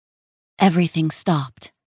Everything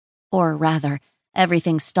stopped. Or rather,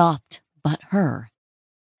 everything stopped but her.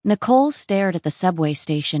 Nicole stared at the subway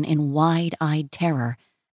station in wide-eyed terror.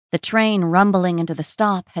 The train rumbling into the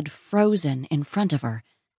stop had frozen in front of her.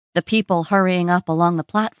 The people hurrying up along the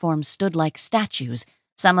platform stood like statues,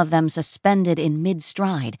 some of them suspended in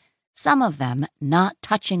mid-stride, some of them not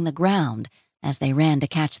touching the ground as they ran to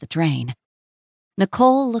catch the train.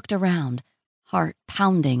 Nicole looked around, heart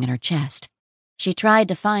pounding in her chest. She tried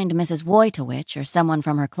to find Mrs. Wojtowicz or someone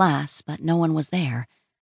from her class, but no one was there.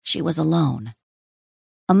 She was alone.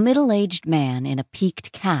 A middle-aged man in a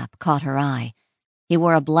peaked cap caught her eye. He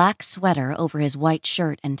wore a black sweater over his white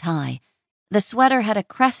shirt and tie. The sweater had a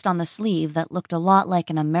crest on the sleeve that looked a lot like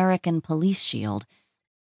an American police shield.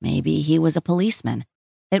 Maybe he was a policeman.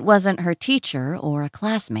 It wasn't her teacher or a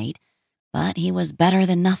classmate, but he was better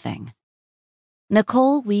than nothing.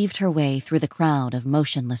 Nicole weaved her way through the crowd of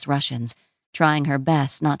motionless Russians, trying her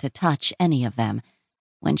best not to touch any of them.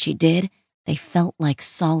 When she did, they felt like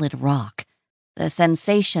solid rock. The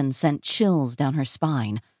sensation sent chills down her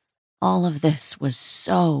spine. All of this was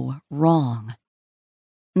so wrong.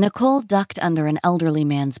 Nicole ducked under an elderly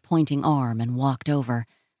man's pointing arm and walked over.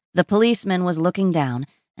 The policeman was looking down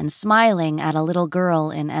and smiling at a little girl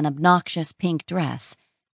in an obnoxious pink dress.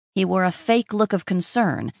 He wore a fake look of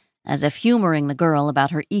concern, as if humoring the girl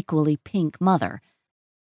about her equally pink mother.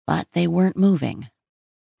 But they weren't moving.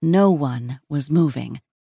 No one was moving.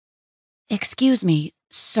 "Excuse me,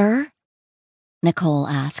 sir?" Nicole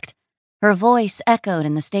asked. Her voice echoed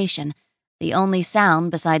in the station, the only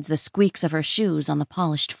sound besides the squeaks of her shoes on the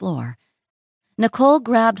polished floor. Nicole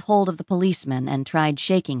grabbed hold of the policeman and tried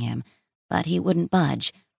shaking him, but he wouldn't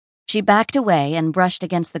budge. She backed away and brushed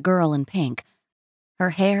against the girl in pink.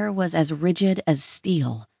 Her hair was as rigid as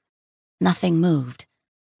steel. Nothing moved.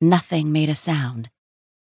 Nothing made a sound.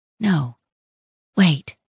 No.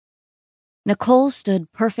 Wait. Nicole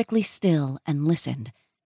stood perfectly still and listened.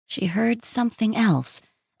 She heard something else,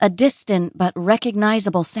 a distant but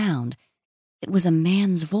recognizable sound. It was a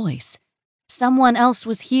man's voice. Someone else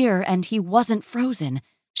was here and he wasn't frozen.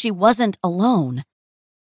 She wasn't alone.